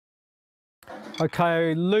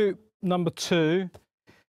Okay, loop number 2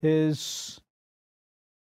 is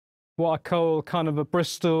what I call kind of a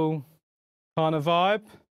Bristol kind of vibe.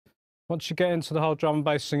 Once you get into the whole drum and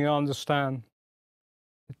bass thing, you understand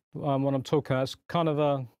what I'm talking about. It's kind of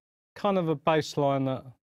a bass line that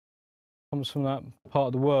comes from that part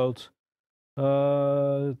of the world.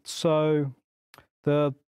 So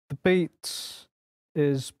the beat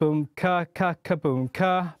is boom ka ka ka boom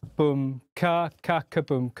ka boom ka ka ka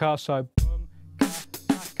boom ka. So boom ka ka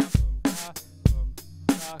ka boom ka boom ka ka ka boom ka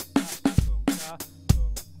boom boom ka ka boom ka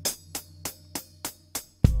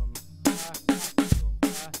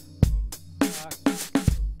boom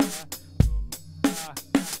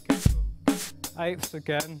ka ka boom ka boom ka. Eighths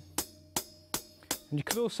again. And you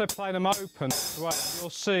could also play them open as well. You'll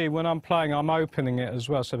see when I'm playing, I'm opening it as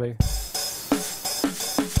well. So be.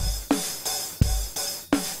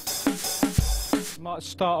 Might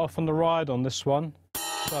start off on the ride on this one.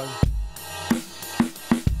 So.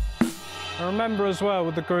 And remember as well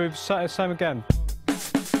with the groove, same again.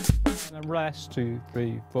 And then rest, 2,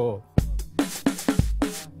 3, 4.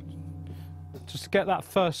 Just to get that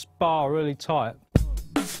first bar really tight.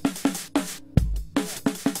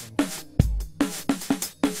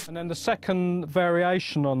 And then the second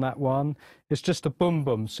variation on that one is just a boom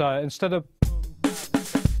boom. So instead of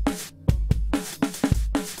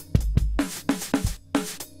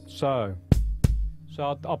so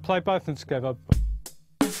I'll play both of them together.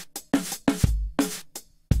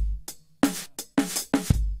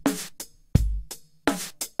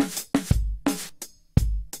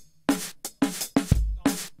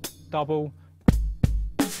 Double.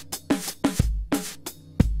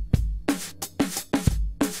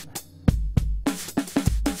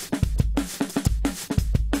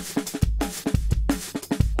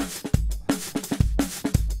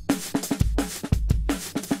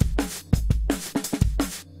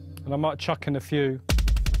 And I might chuck in a few.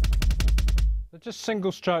 They're just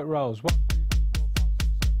single stroke rolls. 1, 2, 3, 4, 5, 6, 7,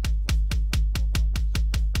 8, 1, 2, 3, 4, 5,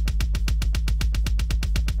 6,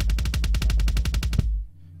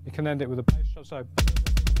 7, 8. You can end it with a bass shot, so.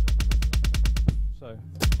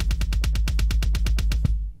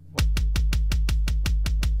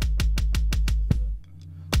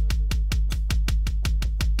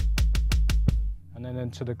 And then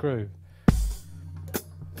into the groove.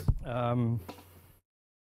 And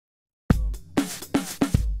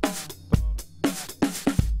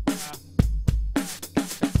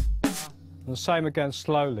the same again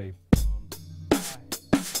slowly.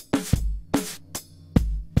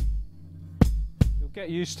 You'll get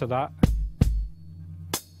used to that.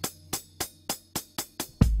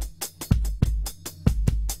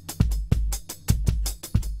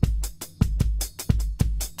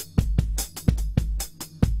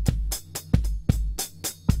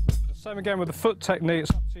 Same again with the foot technique.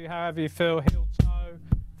 It's up to you however you feel, heel toe,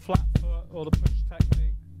 flat foot or the push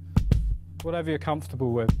technique, whatever you're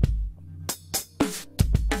comfortable with.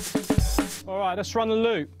 All right, let's run the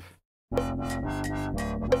loop.